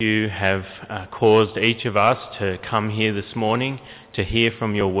You have caused each of us to come here this morning to hear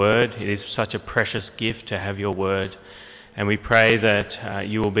from your word. It is such a precious gift to have your word. And we pray that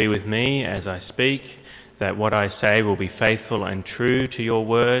you will be with me as I speak, that what I say will be faithful and true to your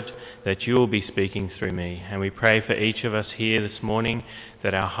word, that you will be speaking through me. And we pray for each of us here this morning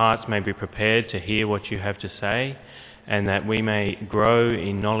that our hearts may be prepared to hear what you have to say, and that we may grow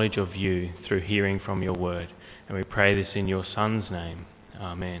in knowledge of you through hearing from your word. And we pray this in your Son's name.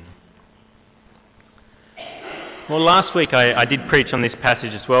 Amen. Well, last week I did preach on this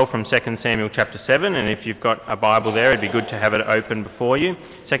passage as well from 2 Samuel chapter 7, and if you've got a Bible there, it'd be good to have it open before you.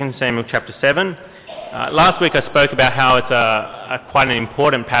 2 Samuel chapter 7. Last week I spoke about how it's quite an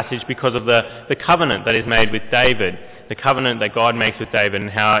important passage because of the covenant that is made with David, the covenant that God makes with David, and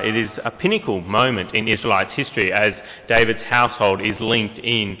how it is a pinnacle moment in Israelites' history as David's household is linked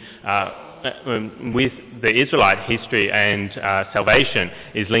in with the Israelite history, and salvation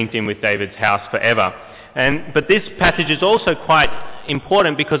is linked in with David's house forever. But this passage is also quite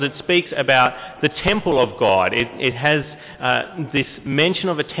important because it speaks about the temple of God. It has this mention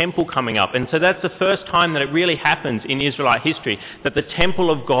of a temple coming up, and so that's the first time that it really happens in Israelite history, that the temple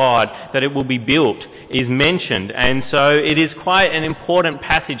of God, that it will be built, is mentioned. And so it is quite an important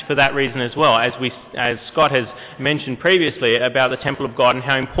passage for that reason as well, as Scott has mentioned previously about the temple of God and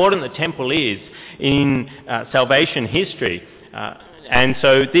how important the temple is in salvation history. And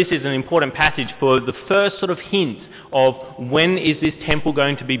so this is an important passage for the first sort of hint of when is this temple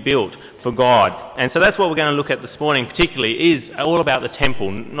going to be built for God. And so that's what we're going to look at this morning particularly, is all about the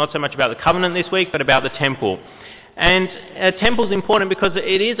temple. Not so much about the covenant this week, but about the temple. And a temple is important because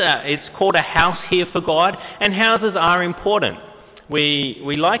it's called a house here for God, and houses are important.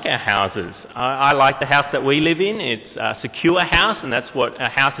 We like our houses. I like the house that we live in. It's a secure house, and that's what a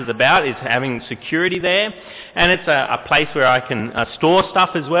house is about, is having security there. And it's a place where I can store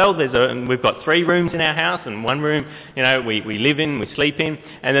stuff as well. We've got 3 rooms in our house, and one room, we live in, we sleep in.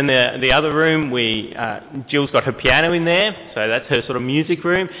 And then the other room, Jill's got her piano in there, so that's her sort of music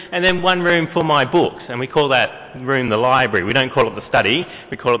room. And then one room for my books, and we call that room the library. We don't call it the study,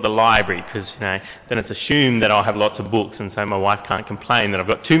 we call it the library, because then it's assumed that I'll have lots of books, and so my wife can't complain that I've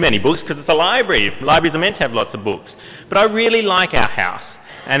got too many books because it's a library. Libraries are meant to have lots of books. But I really like our house,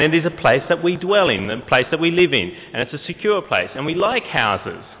 and it is a place that we dwell in, a place that we live in, and it's a secure place, and we like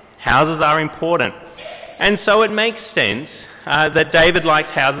houses. Houses are important. And so it makes sense that David likes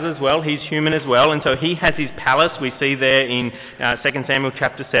houses as well. He's human as well, and so he has his palace. We see there in 2 Samuel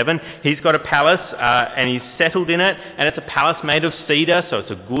chapter 7. He's got a palace, and he's settled in it, and it's a palace made of cedar, so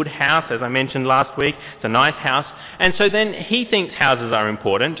it's a good house, as I mentioned last week. It's a nice house. And so then he thinks houses are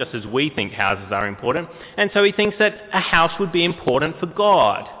important, just as we think houses are important, and so he thinks that a house would be important for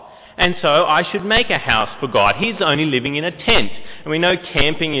God. And so I should make a house for God. He's only living in a tent. And we know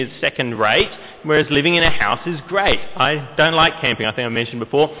camping is second rate, whereas living in a house is great. I don't like camping, I think I mentioned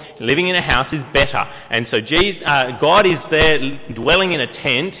before. Living in a house is better. And so God is there dwelling in a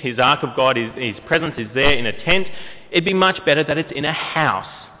tent. His ark of God, his presence is there in a tent. It'd be much better that it's in a house.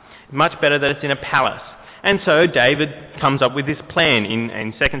 Much better that it's in a palace. And so David comes up with this plan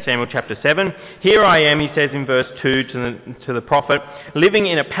in 2 Samuel chapter 7. Here I am, he says in verse 2 to the prophet, living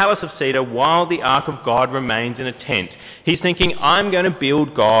in a palace of cedar while the ark of God remains in a tent. He's thinking, I'm going to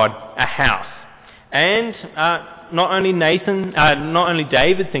build God a house. And not only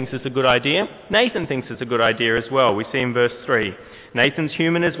David thinks it's a good idea, Nathan thinks it's a good idea as well. We see in verse 3. Nathan's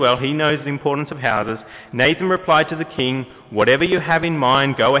human as well. He knows the importance of houses. Nathan replied to the king, whatever you have in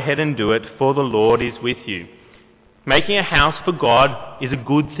mind, go ahead and do it, for the Lord is with you. Making a house for God is a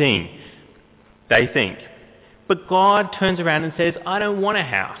good thing, they think. But God turns around and says, I don't want a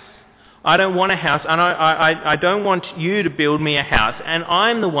house. I don't want a house, and I don't want you to build me a house, and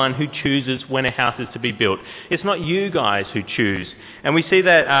I'm the one who chooses when a house is to be built. It's not you guys who choose. And we see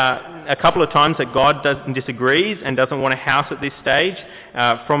that a couple of times that God disagrees and doesn't want a house at this stage.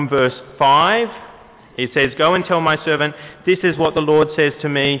 From verse 5, it says, go and tell my servant, this is what the Lord says to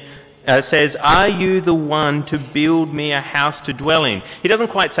me, says, are you the one to build me a house to dwell in? He doesn't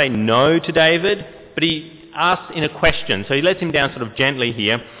quite say no to David, but he asks in a question. So he lets him down sort of gently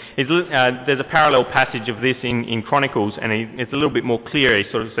here. There's a parallel passage of this in Chronicles, and it's a little bit more clear. He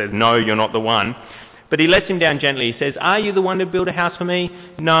sort of says, no, you're not the one. But he lets him down gently. He says, are you the one to build a house for me?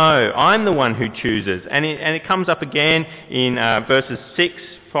 No, I'm the one who chooses. And it comes up again in verses 6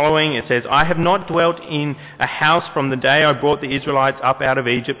 following. It says, I have not dwelt in a house from the day I brought the Israelites up out of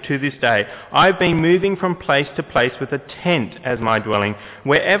Egypt to this day. I've been moving from place to place with a tent as my dwelling.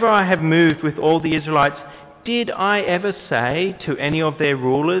 Wherever I have moved with all the Israelites, did I ever say to any of their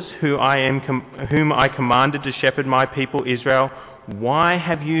rulers whom I commanded to shepherd my people Israel, why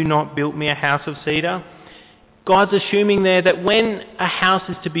have you not built me a house of cedar? God's assuming there that when a house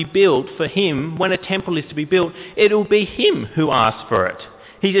is to be built for him, when a temple is to be built, it'll be him who asks for it.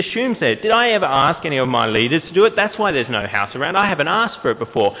 He assumes that. Did I ever ask any of my leaders to do it? That's why there's no house around. I haven't asked for it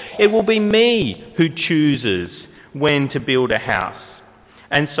before. It will be me who chooses when to build a house.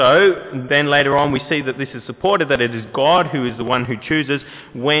 And so then later on we see that this is supported, that it is God who is the one who chooses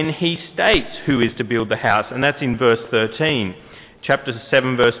when he states who is to build the house. And that's in verse 13. Chapter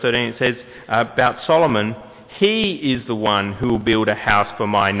 7 verse 13 it says about Solomon, he is the one who will build a house for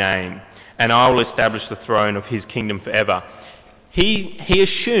my name, and I will establish the throne of his kingdom forever. He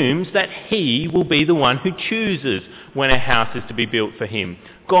assumes that he will be the one who chooses when a house is to be built for him.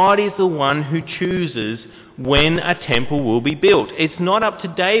 God is the one who chooses when a temple will be built. It's not up to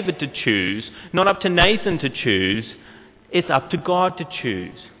David to choose, not up to Nathan to choose, it's up to God to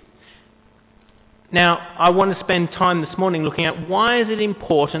choose. Now, I want to spend time this morning looking at why is it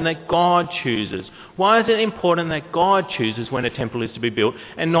important that God chooses? Why is it important that God chooses when a temple is to be built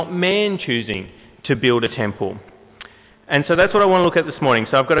and not man choosing to build a temple? And so that's what I want to look at this morning.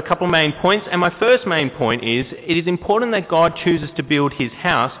 So I've got a couple of main points, and my first main point is it is important that God chooses to build his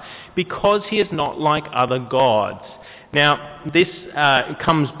house because he is not like other gods. Now, this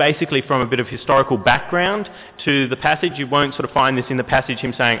comes basically from a bit of historical background to the passage. You won't sort of find this in the passage,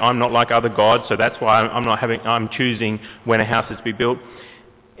 him saying, I'm not like other gods, so that's why I'm choosing when a house is to be built.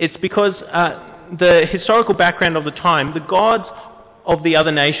 It's because the historical background of the time, the gods of the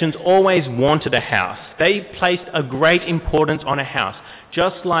other nations always wanted a house. They placed a great importance on a house.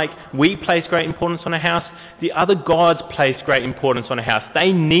 Just like we place great importance on a house, the other gods placed great importance on a house.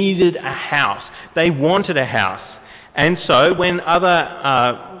 They needed a house. They wanted a house. And so when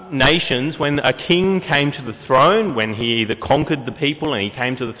other nations, when a king came to the throne, when he either conquered the people and he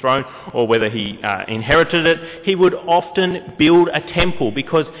came to the throne, or whether he inherited it, he would often build a temple,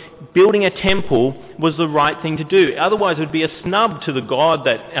 because building a temple was the right thing to do. Otherwise it would be a snub to the God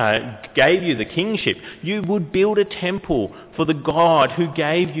that gave you the kingship. You would build a temple for the God who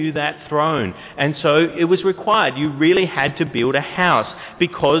gave you that throne. And so it was required. You really had to build a house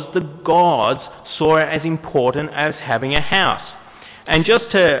because the gods saw it as important as having a house. And just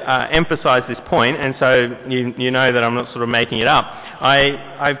to emphasise this point, and so you know that I'm not sort of making it up,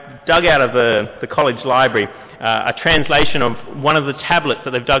 I've dug out of the college library a translation of one of the tablets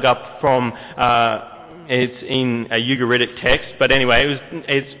that they've dug up from, it's in a Ugaritic text, but anyway,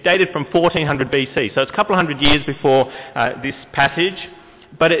 it's dated from 1400 BC, so it's a couple of hundred years before this passage.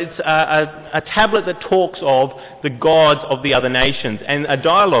 But it's a tablet that talks of the gods of the other nations and a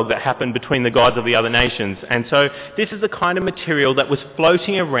dialogue that happened between the gods of the other nations. And so this is the kind of material that was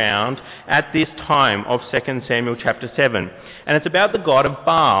floating around at this time of 2 Samuel chapter 7. And it's about the god of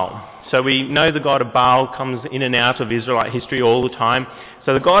Baal. So we know the god of Baal comes in and out of Israelite history all the time.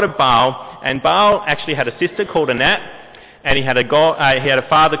 So the god of Baal, and Baal actually had a sister called Anat, and he had a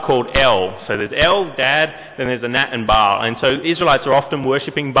father called El. So there's El, Dad, then there's Anat and Baal. And so Israelites are often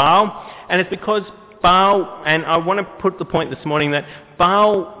worshipping Baal. And it's because Baal, and I want to put the point this morning that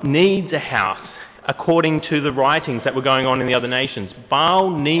Baal needs a house according to the writings that were going on in the other nations.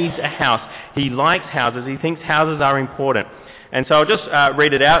 Baal needs a house. He likes houses. He thinks houses are important. And so I'll just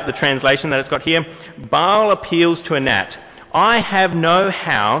read it out, the translation that it's got here. Baal appeals to Anat. I have no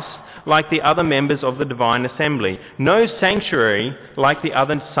house like the other members of the divine assembly, no sanctuary like the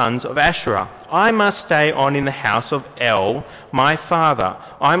other sons of Asherah. I must stay on in the house of El, my father.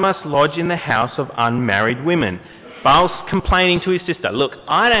 I must lodge in the house of unmarried women. Baal's complaining to his sister, look,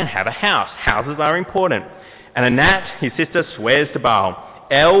 I don't have a house. Houses are important. And Anat, his sister, swears to Baal,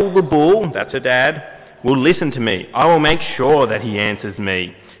 El the bull, that's her dad, will listen to me. I will make sure that he answers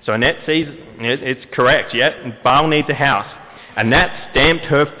me. So Anat sees it's correct, yeah? Baal needs a house. Anat stamped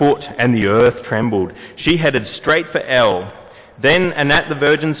her foot, and the earth trembled. She headed straight for El. Then Anat the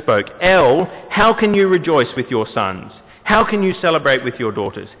virgin spoke, El, how can you rejoice with your sons? How can you celebrate with your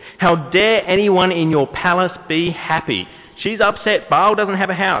daughters? How dare anyone in your palace be happy? She's upset. Baal doesn't have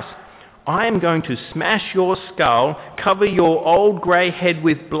a house. I am going to smash your skull, cover your old grey head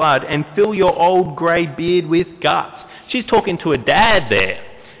with blood, and fill your old grey beard with guts. She's talking to a dad there.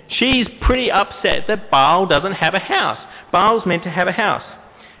 She's pretty upset that Baal doesn't have a house. Baal's meant to have a house.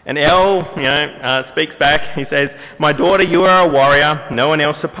 And El, speaks back. He says, my daughter, you are a warrior. No one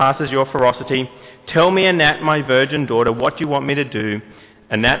else surpasses your ferocity. Tell me, Anat, my virgin daughter, what you want me to do.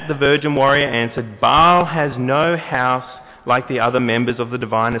 Anat, the virgin warrior, answered, Baal has no house like the other members of the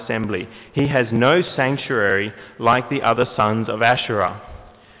divine assembly. He has no sanctuary like the other sons of Asherah.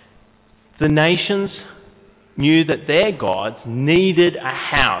 The nations knew that their gods needed a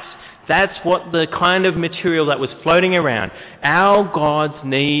house. That's what the kind of material that was floating around. Our gods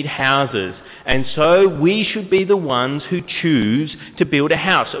need houses. And so we should be the ones who choose to build a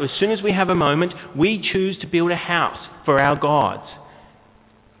house. So as soon as we have a moment, we choose to build a house for our gods.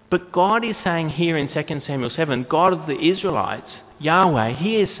 But God is saying here in 2 Samuel 7, God of the Israelites, Yahweh,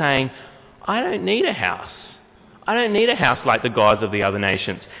 he is saying, I don't need a house. I don't need a house like the gods of the other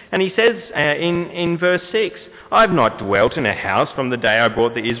nations. And he says in verse 6, I've not dwelt in a house from the day I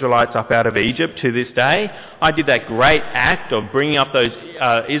brought the Israelites up out of Egypt to this day. I did that great act of bringing up those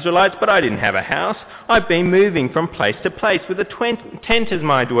Israelites, but I didn't have a house. I've been moving from place to place with a tent as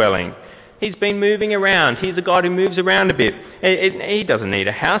my dwelling. He's been moving around. He's a God who moves around a bit. He doesn't need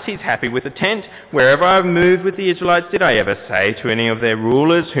a house. He's happy with a tent. Wherever I've moved with the Israelites, did I ever say to any of their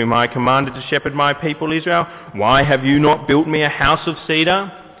rulers, whom I commanded to shepherd my people Israel, why have you not built me a house of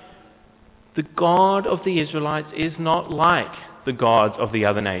cedar? The God of the Israelites is not like the gods of the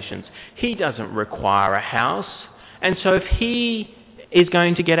other nations. He doesn't require a house. And so if he is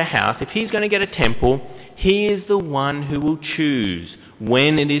going to get a house, if he's going to get a temple, he is the one who will choose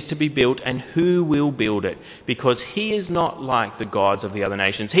when it is to be built and who will build it, because he is not like the gods of the other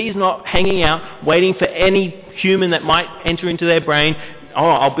nations. He's not hanging out waiting for any human that might enter into their brain, oh,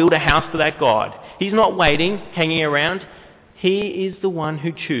 I'll build a house for that God. He's not waiting, hanging around. He is the one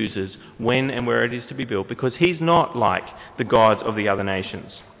who chooses when and where it is to be built, because he's not like the gods of the other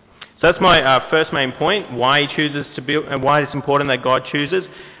nations. So that's my first main point, why he chooses to build and why it's important that God chooses.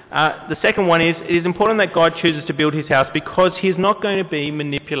 The second one is, it is important that God chooses to build his house because he is not going to be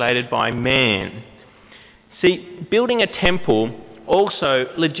manipulated by man. See, building a temple also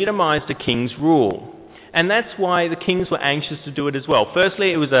legitimized a king's rule. And that's why the kings were anxious to do it as well.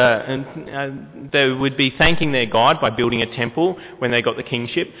 Firstly, it was they would be thanking their God by building a temple when they got the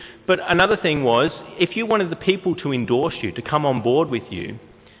kingship. But another thing was, if you wanted the people to endorse you, to come on board with you,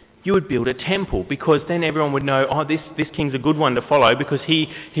 you would build a temple, because then everyone would know, oh, this king's a good one to follow because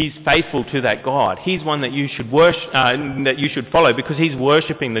he's faithful to that God. He's one that you should worship, that you should follow because he's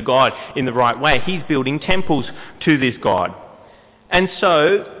worshipping the God in the right way. He's building temples to this God. And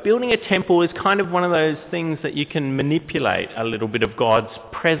so building a temple is kind of one of those things that you can manipulate a little bit of God's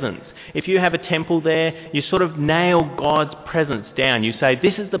presence. If you have a temple there, you sort of nail God's presence down. You say,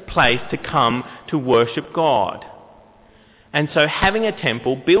 this is the place to come to worship God. And so having a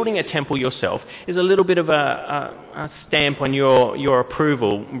temple, building a temple yourself, is a little bit of a stamp on your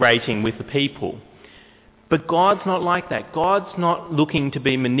approval rating with the people. But God's not like that. God's not looking to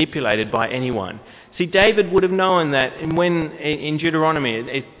be manipulated by anyone. See, David would have known that when in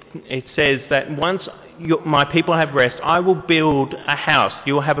Deuteronomy it says that once my people have rest, I will build a house.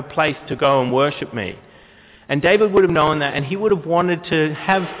 You will have a place to go and worship me. And David would have known that, and he would have wanted to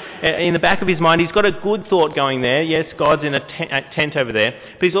have, in the back of his mind, he's got a good thought going there. Yes, God's in a tent over there.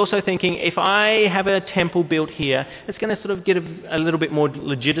 But he's also thinking, if I have a temple built here, it's going to sort of get a little bit more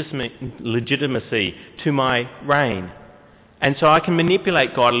legitimacy to my reign. And so I can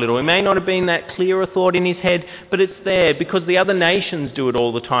manipulate God a little. It may not have been that clear a thought in his head, but it's there because the other nations do it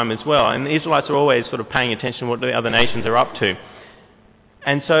all the time as well. And the Israelites are always sort of paying attention to what the other nations are up to.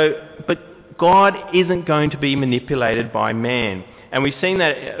 And so, but God isn't going to be manipulated by man. And we've seen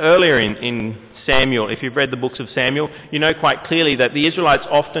that earlier in Samuel. If you've read the books of Samuel, you know quite clearly that the Israelites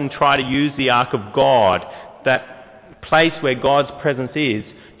often try to use the Ark of God, that place where God's presence is,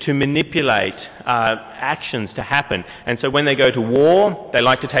 to manipulate actions to happen. And so when they go to war, they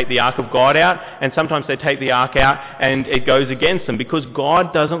like to take the Ark of God out, and sometimes they take the Ark out and it goes against them because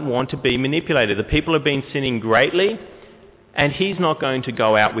God doesn't want to be manipulated. The people have been sinning greatly, and he's not going to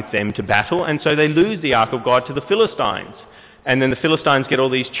go out with them to battle, and so they lose the Ark of God to the Philistines. And then the Philistines get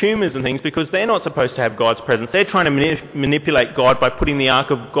all these tumours and things because they're not supposed to have God's presence. They're trying to manipulate God by putting the Ark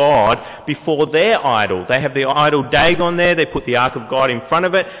of God before their idol. They have the idol Dagon there, they put the Ark of God in front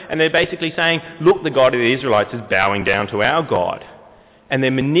of it, and they're basically saying, look, the God of the Israelites is bowing down to our God. And they're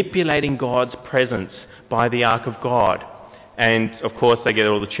manipulating God's presence by the Ark of God. And of course they get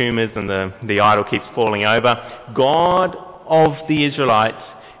all the tumours and the idol keeps falling over. God of the Israelites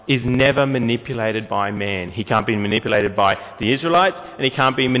is never manipulated by man. He can't be manipulated by the Israelites, and he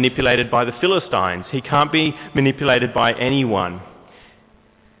can't be manipulated by the Philistines. He can't be manipulated by anyone.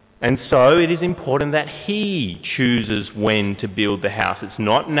 And so it is important that he chooses when to build the house. It's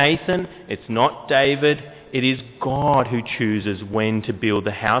not Nathan, it's not David, it is God who chooses when to build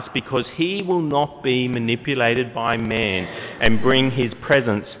the house, because he will not be manipulated by man and bring his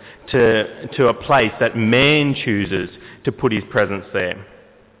presence to a place that man chooses to put his presence there.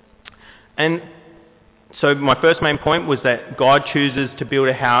 And so my first main point was that God chooses to build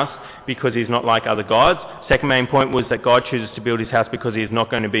a house because he's not like other gods. Second main point was that God chooses to build his house because he is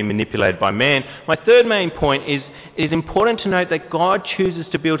not going to be manipulated by man. My third main point is it is important to note that God chooses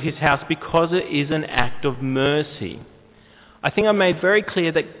to build his house because it is an act of mercy. I think I made very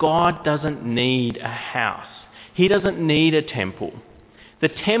clear that God doesn't need a house. He doesn't need a temple. The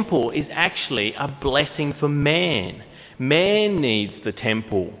temple is actually a blessing for man. Man needs the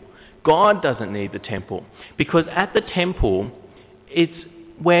temple. God doesn't need the temple. Because at the temple, it's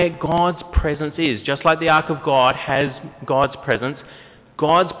where God's presence is. Just like the Ark of God has God's presence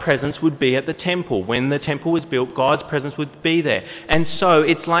would be at the temple. When the temple was built, God's presence would be there. And so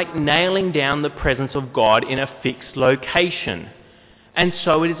it's like nailing down the presence of God in a fixed location. And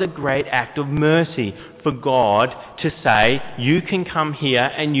so it is a great act of mercy for God to say, you can come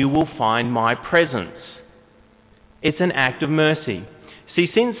here and you will find my presence. It's an act of mercy. See,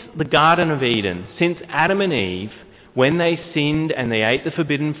 since the Garden of Eden, since Adam and Eve, when they sinned and they ate the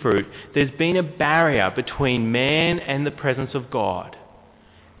forbidden fruit, there's been a barrier between man and the presence of God.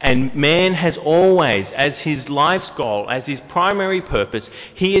 And man has always, as his life's goal, as his primary purpose,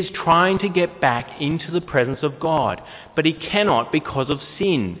 he is trying to get back into the presence of God. But he cannot because of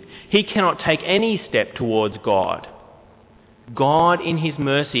sin. He cannot take any step towards God. God, in his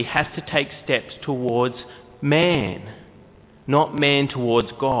mercy, has to take steps towards man, not man towards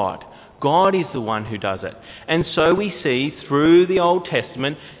God. God is the one who does it. And so we see through the Old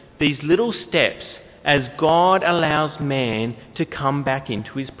Testament these little steps as God allows man to come back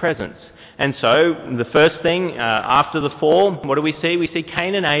into his presence. And so the first thing after the fall, what do we see? We see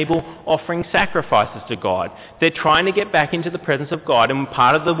Cain and Abel offering sacrifices to God. They're trying to get back into the presence of God, and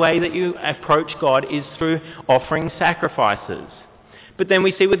part of the way that you approach God is through offering sacrifices. But then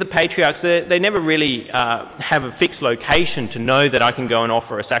we see with the patriarchs, they never really have a fixed location to know that I can go and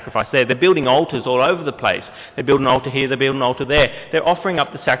offer a sacrifice there. They're building altars all over the place. They build an altar here, they build an altar there. They're offering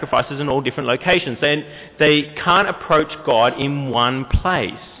up the sacrifices in all different locations. They can't approach God in one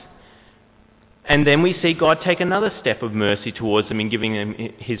place. And then we see God take another step of mercy towards them in giving them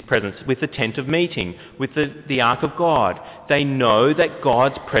his presence with the tent of meeting, with the ark of God. They know that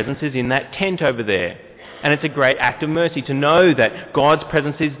God's presence is in that tent over there. And it's a great act of mercy to know that God's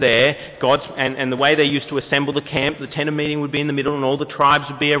presence is there. And the way they used to assemble the camp, the tent of meeting would be in the middle and all the tribes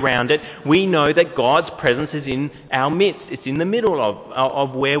would be around it. We know that God's presence is in our midst. It's in the middle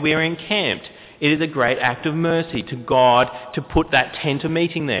of where we're encamped. It is a great act of mercy to God to put that tent of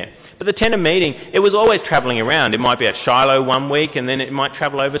meeting there. But the tent of meeting, it was always travelling around. It might be at Shiloh one week and then it might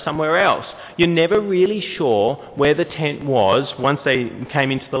travel over somewhere else. You're never really sure where the tent was once they came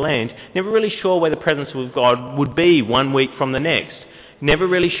into the land. Never really sure where the presence of God would be 1 week from the next. Never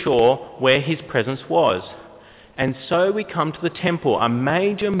really sure where his presence was. And so we come to the temple, a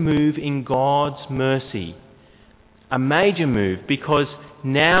major move in God's mercy. A major move because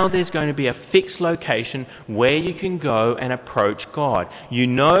now there's going to be a fixed location where you can go and approach God. You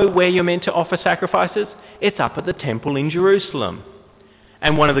know where you're meant to offer sacrifices? It's up at the temple in Jerusalem.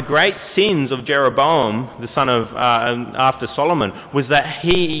 And one of the great sins of Jeroboam, the son of after Solomon, was that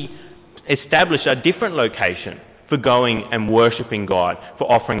he established a different location for going and worshipping God,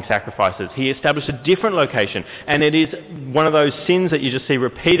 for offering sacrifices. He established a different location. And it is one of those sins that you just see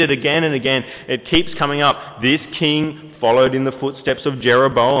repeated again and again. It keeps coming up. This king followed in the footsteps of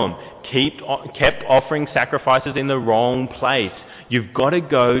Jeroboam, kept offering sacrifices in the wrong place. You've got to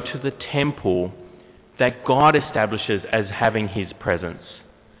go to the temple that God establishes as having his presence.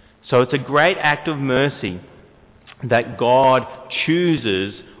 So it's a great act of mercy that God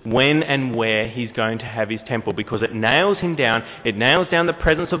chooses when and where he's going to have his temple, because it nails him down, it nails down the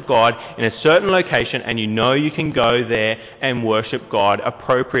presence of God in a certain location, and you know you can go there and worship God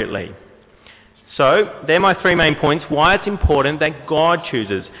appropriately. So, they're my 3 main points, why it's important that God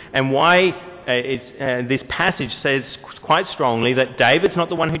chooses, and why this passage says quite strongly that David's not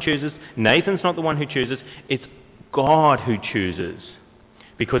the one who chooses, Nathan's not the one who chooses, it's God who chooses,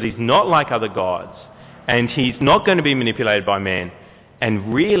 because he's not like other gods, and he's not going to be manipulated by man.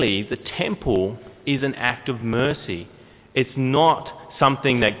 And really, the temple is an act of mercy. It's not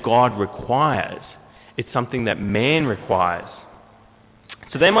something that God requires. It's something that man requires.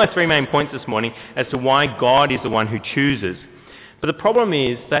 So they're my 3 main points this morning as to why God is the one who chooses. But the problem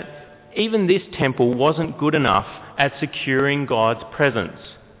is that even this temple wasn't good enough at securing God's presence.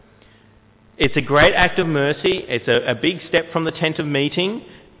 It's a great act of mercy. It's a big step from the tent of meeting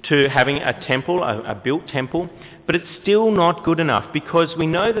to having a temple, a built temple. But it's still not good enough because we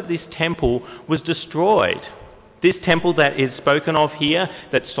know that this temple was destroyed. This temple that is spoken of here,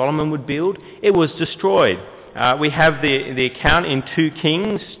 that Solomon would build, it was destroyed. We have the account in 2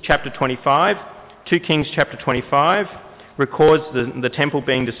 Kings chapter 25. 2 Kings chapter 25. records the temple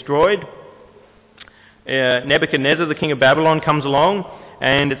being destroyed. Nebuchadnezzar, the king of Babylon, comes along,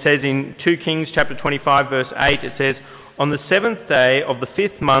 and it says in 2 Kings chapter 25 verse 8, it says, "On the 7th day of the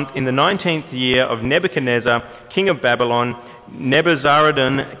 5th month in the 19th year of Nebuchadnezzar, king of Babylon,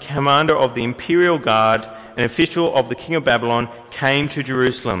 Nebuzaradan, commander of the imperial guard, an official of the king of Babylon, came to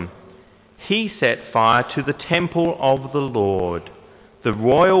Jerusalem. He set fire to the temple of the Lord, the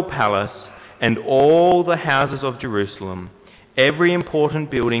royal palace, and all the houses of Jerusalem. Every important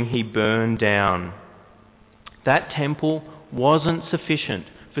building he burned down." That temple wasn't sufficient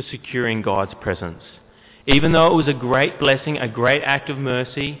for securing God's presence. Even though it was a great blessing, a great act of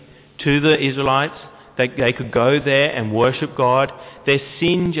mercy to the Israelites, that they could go there and worship God, their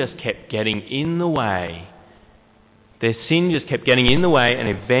sin just kept getting in the way. Their sin just kept getting in the way, and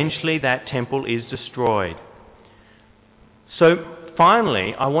eventually that temple is destroyed. So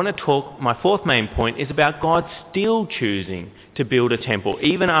finally, I want to talk, my fourth main point is about God still choosing to build a temple,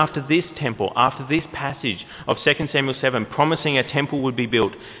 even after this passage of 2 Samuel 7, promising a temple would be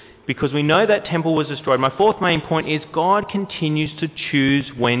built, because we know that temple was destroyed. My fourth main point is God continues to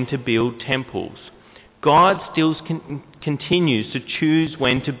choose when to build temples. God still continues to choose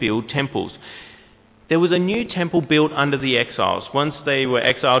when to build temples. There was a new temple built under the exiles. Once they were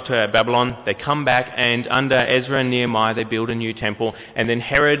exiled to Babylon, they come back, and under Ezra and Nehemiah, they build a new temple. And then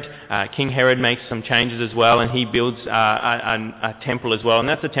King Herod makes some changes as well, and he builds a temple as well. And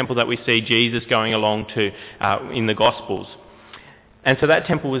that's the temple that we see Jesus going along to in the Gospels. And so that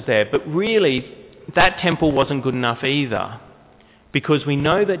temple was there. But really, that temple wasn't good enough either, because we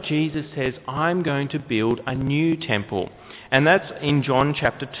know that Jesus says, "I'm going to build a new temple." And that's in John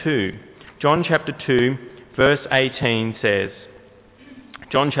chapter 2. John chapter 2, verse 18 says,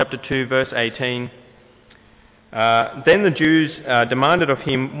 John chapter 2, verse 18, "Then the Jews demanded of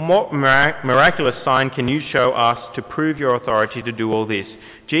him, 'What miraculous sign can you show us to prove your authority to do all this?'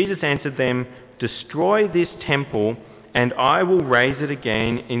 Jesus answered them, 'Destroy this temple, and I will raise it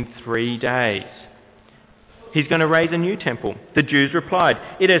again in 3 days.'" He's going to raise a new temple. The Jews replied,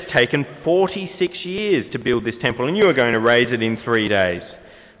 "It has taken 46 years to build this temple, and you are going to raise it in 3 days."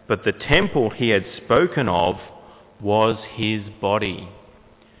 But the temple he had spoken of was his body.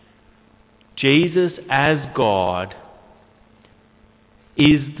 Jesus as God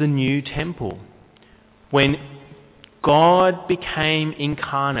is the new temple. When God became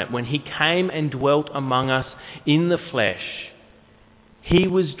incarnate, when he came and dwelt among us in the flesh, he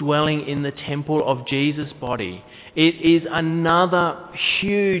was dwelling in the temple of Jesus' body. It is another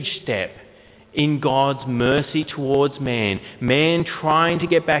huge step in God's mercy towards man trying to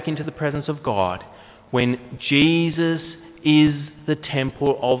get back into the presence of God, when Jesus is the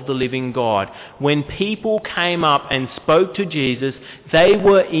temple of the living God. When people came up and spoke to Jesus, they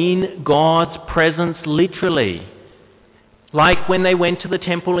were in God's presence literally. Like when they went to the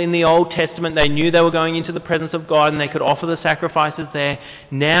temple in the Old Testament, they knew they were going into the presence of God and they could offer the sacrifices there.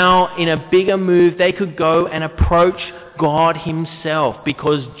 Now, in a bigger move, they could go and approach God himself,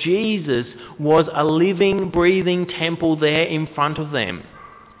 because Jesus was a living, breathing temple there in front of them.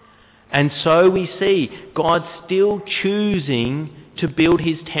 And so we see God still choosing to build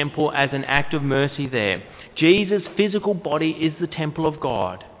his temple as an act of mercy there. Jesus' physical body is the temple of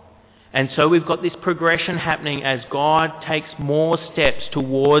God. And so we've got this progression happening as God takes more steps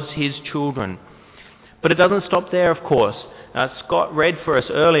towards his children. But it doesn't stop there, of course. Scott read for us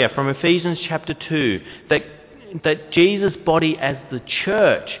earlier from Ephesians chapter 2 that Jesus' body as the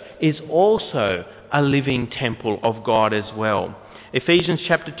church is also a living temple of God as well. Ephesians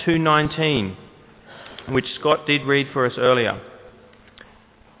chapter 2:19, which Scott did read for us earlier.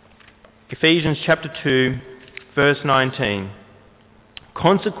 Ephesians chapter 2, verse 19.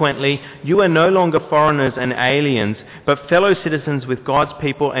 "Consequently, you are no longer foreigners and aliens, but fellow citizens with God's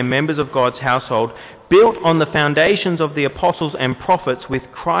people and members of God's household, built on the foundations of the apostles and prophets,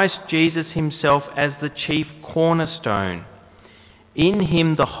 with Christ Jesus himself as the chief cornerstone. In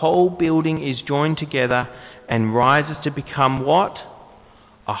him the whole building is joined together and rises to become" what?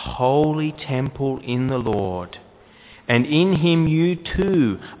 "A holy temple in the Lord. And in him you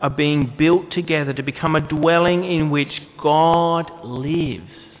too are being built together to become a dwelling in which God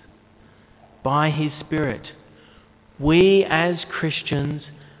lives by his Spirit." We as Christians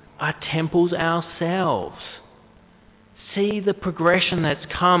are temples ourselves. See the progression that's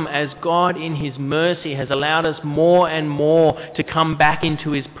come as God in his mercy has allowed us more and more to come back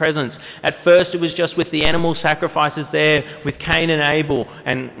into his presence. At first it was just with the animal sacrifices there with Cain and Abel,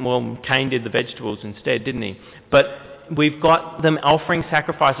 and well, Cain did the vegetables instead, didn't he? But we've got them offering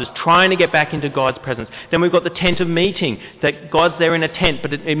sacrifices, trying to get back into God's presence. Then we've got the tent of meeting, that God's there in a tent,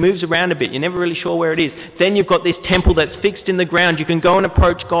 but it moves around a bit. You're never really sure where it is. Then you've got this temple that's fixed in the ground. You can go and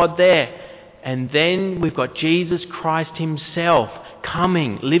approach God there. And then we've got Jesus Christ himself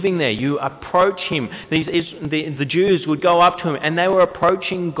coming, living there. You approach him. The Jews would go up to him, and they were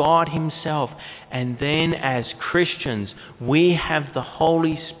approaching God himself. And then as Christians, we have the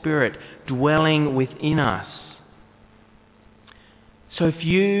Holy Spirit dwelling within us. So if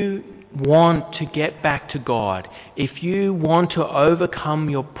you want to get back to God, if you want to overcome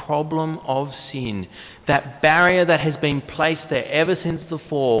your problem of sin, that barrier that has been placed there ever since the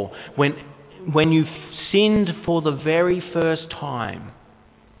fall, when you've sinned for the very first time,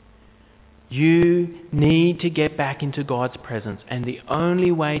 you need to get back into God's presence. And the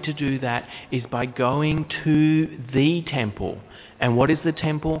only way to do that is by going to the temple. And what is the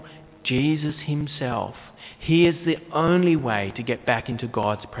temple? Jesus himself. He is the only way to get back into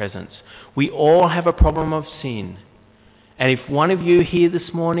God's presence. We all have a problem of sin. And if one of you here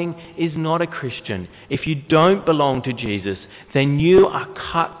this morning is not a Christian, if you don't belong to Jesus, then you are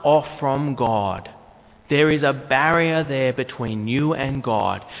cut off from God. There is a barrier there between you and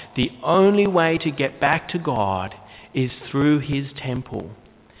God. The only way to get back to God is through his temple.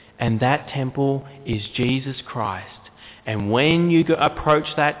 And that temple is Jesus Christ. And when you approach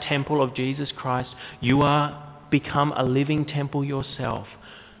that temple of Jesus Christ, you become a living temple yourself.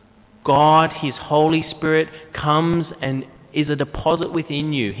 God, his Holy Spirit, comes and is a deposit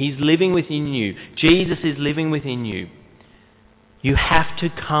within you. He's living within you. Jesus is living within you. You have to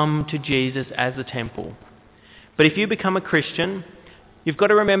come to Jesus as the temple. But if you become a Christian, you've got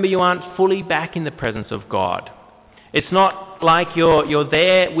to remember you aren't fully back in the presence of God. It's not like you're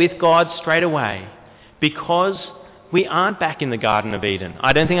there with God straight away, because we aren't back in the Garden of Eden.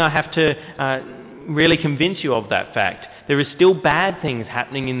 I don't think I have to really convince you of that fact. There is still bad things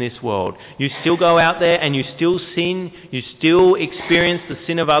happening in this world. You still go out there and you still sin. You still experience the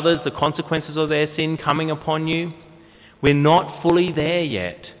sin of others, the consequences of their sin coming upon you. We're not fully there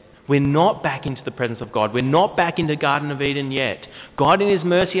yet. We're not back into the presence of God. We're not back into Garden of Eden yet. God in his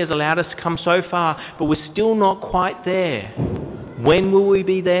mercy has allowed us to come so far, but we're still not quite there. When will we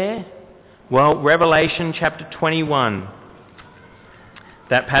be there? Well, Revelation chapter 21.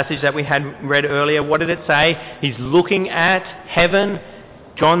 That passage that we had read earlier, what did it say? He's looking at heaven.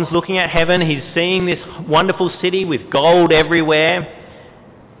 John's looking at heaven. He's seeing this wonderful city with gold everywhere.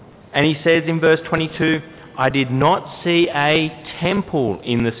 And he says in verse 22, I did not see a temple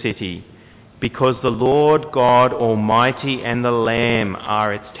in the city, because the Lord God Almighty and the Lamb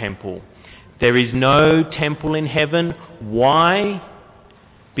are its temple. There is no temple in heaven. Why?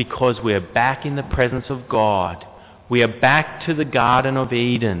 Because we're back in the presence of God. We are back to the Garden of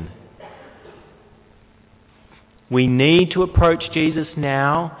Eden. We need to approach Jesus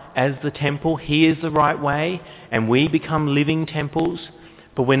now as the temple. He is the right way, and we become living temples.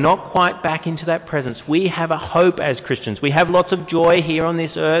 But we're not quite back into that presence. We have a hope as Christians. We have lots of joy here on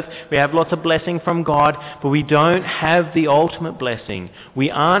this earth. We have lots of blessing from God, but we don't have the ultimate blessing.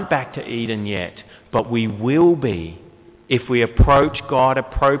 We aren't back to Eden yet, but we will be if we approach God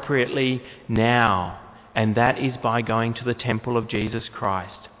appropriately now. And that is by going to the temple of Jesus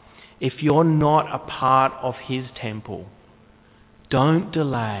Christ. If you're not a part of his temple, don't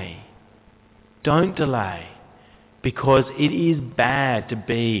delay. Don't delay. Because it is bad to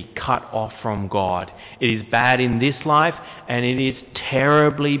be cut off from God. It is bad in this life, and it is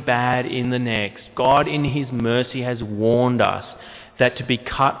terribly bad in the next. God in his mercy has warned us that to be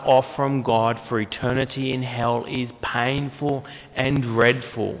cut off from God for eternity in hell is painful and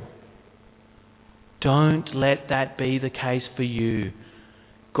dreadful. Don't let that be the case for you.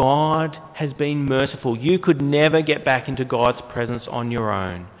 God has been merciful. You could never get back into God's presence on your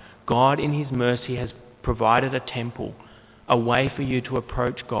own. God in his mercy has provided a temple, a way for you to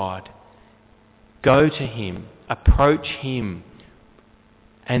approach God. Go to him, approach him,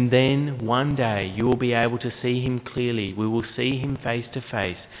 and then one day you will be able to see him clearly. We will see him face to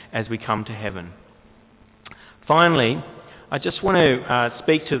face as we come to heaven. Finally, I just want to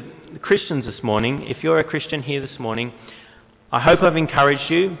speak to Christians this morning. If you're a Christian here this morning, I hope I've encouraged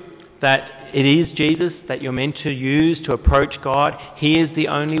you that it is Jesus that you're meant to use to approach God. He is the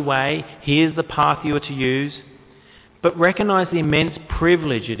only way. He is the path you are to use. But recognize the immense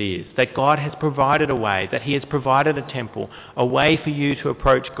privilege it is that God has provided a way, that he has provided a temple, a way for you to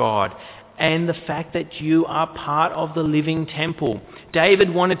approach God. and the fact that you are part of the living temple.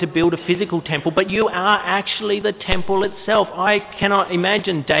 David wanted to build a physical temple, but you are actually the temple itself. I cannot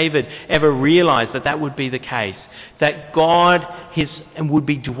imagine David ever realized that that would be the case, that God would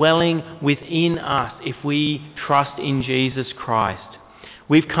be dwelling within us if we trust in Jesus Christ.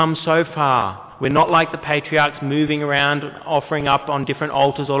 We've come so far. We're not like the patriarchs moving around, offering up on different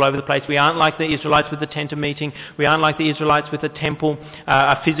altars all over the place. We aren't like the Israelites with the tent of meeting. We aren't like the Israelites with a temple,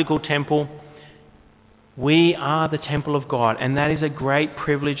 a physical temple. We are the temple of God, and that is a great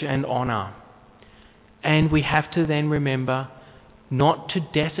privilege and honour. And we have to then remember not to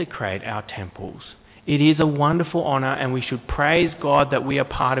desecrate our temples. It is a wonderful honour, and we should praise God that we are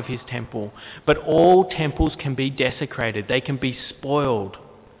part of his temple. But all temples can be desecrated. They can be spoiled.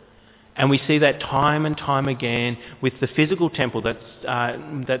 And we see that time and time again with the physical temple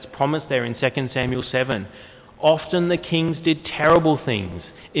that's promised there in 2 Samuel 7. Often the kings did terrible things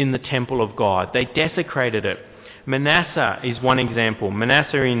in the temple of God. They desecrated it. Manasseh is one example.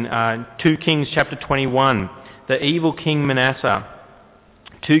 Manasseh in 2 Kings chapter 21. The evil king Manasseh.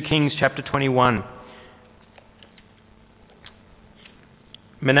 2 Kings chapter 21.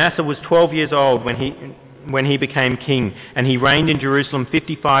 Manasseh was 12 years old when he became king, and he reigned in Jerusalem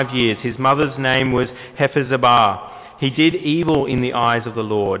 55 years. His mother's name was Hephzibah. He did evil in the eyes of the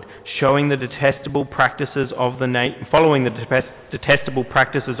Lord, following the detestable practices of the nations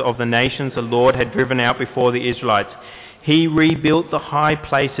the Lord had driven out before the Israelites. He rebuilt the high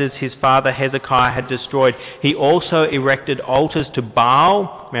places his father Hezekiah had destroyed. He also erected altars to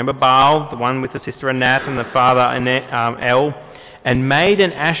Baal. Remember Baal, the one with the sister Anath and the father El? And made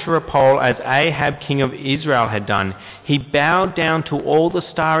an Asherah pole as Ahab king of Israel had done. He bowed down to all the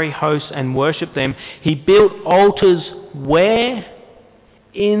starry hosts and worshipped them. He built altars where?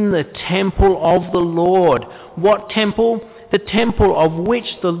 In the temple of the Lord. What temple? The temple of which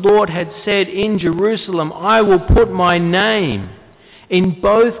the Lord had said, in Jerusalem I will put my name. In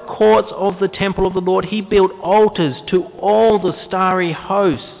both courts of the temple of the Lord he built altars to all the starry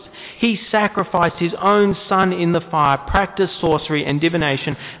hosts. He sacrificed his own son in the fire, practiced sorcery and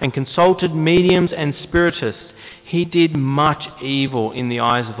divination, and consulted mediums and spiritists. He did much evil in the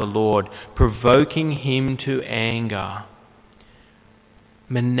eyes of the Lord, provoking him to anger.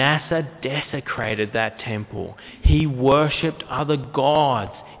 Manasseh desecrated that temple. He worshipped other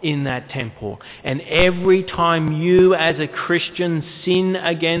gods in that temple. And every time you as a Christian sin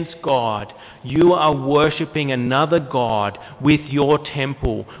against God, you are worshipping another God with your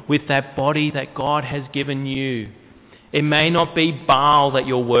temple, with that body that God has given you. It may not be Baal that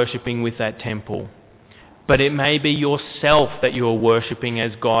you're worshipping with that temple, but it may be yourself that you're worshipping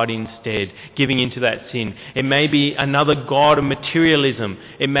as God instead, giving into that sin. It may be another god of materialism.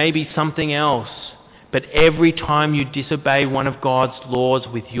 It may be something else. But every time you disobey one of God's laws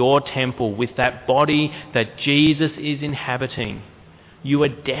with your temple, with that body that Jesus is inhabiting, you are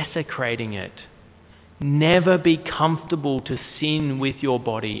desecrating it. Never be comfortable to sin with your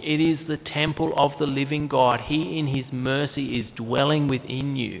body. It is the temple of the living God. He in his mercy is dwelling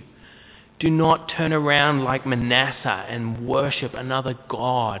within you. Do not turn around like Manasseh and worship another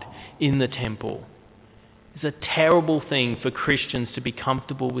god in the temple. It's a terrible thing for Christians to be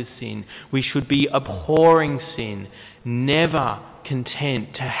comfortable with sin. We should be abhorring sin, never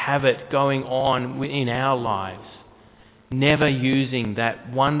content to have it going on in our lives. Never using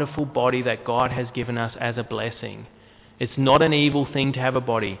that wonderful body that God has given us as a blessing. It's not an evil thing to have a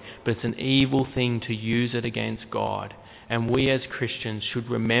body, but it's an evil thing to use it against God. And we as Christians should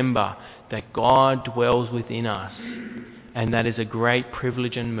remember that God dwells within us, and that is a great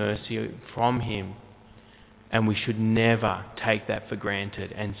privilege and mercy from him. And we should never take that for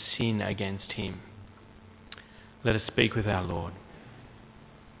granted and sin against him. Let us speak with our Lord.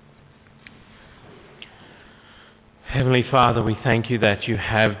 Heavenly Father, we thank you that you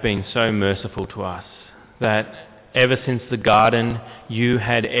have been so merciful to us, that ever since the garden you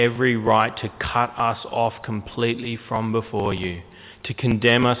had every right to cut us off completely from before you, to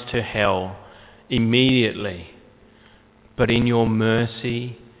condemn us to hell immediately. But in your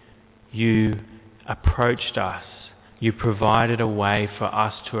mercy you approached us. You provided a way for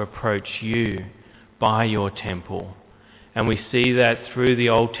us to approach you by your temple. And we see that through the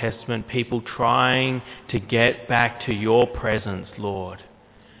Old Testament, people trying to get back to your presence, Lord.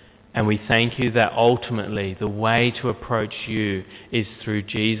 And we thank you that ultimately the way to approach you is through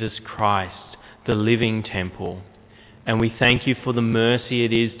Jesus Christ, the living temple. And we thank you for the mercy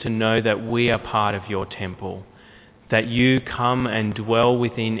it is to know that we are part of your temple, that you come and dwell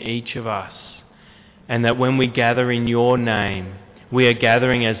within each of us, and that when we gather in your name, we are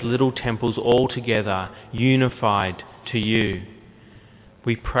gathering as little temples all together, unified to you.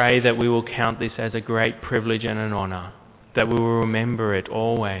 We pray that we will count this as a great privilege and an honour, that we will remember it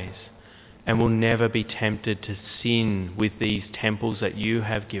always, and will never be tempted to sin with these temples that you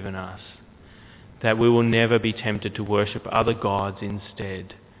have given us, that we will never be tempted to worship other gods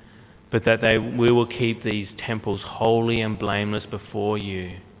instead, but that we will keep these temples holy and blameless before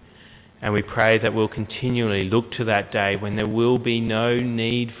you. And we pray that we'll continually look to that day when there will be no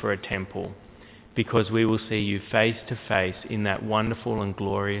need for a temple, because we will see you face to face in that wonderful and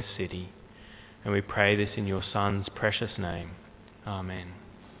glorious city. And we pray this in your Son's precious name. Amen.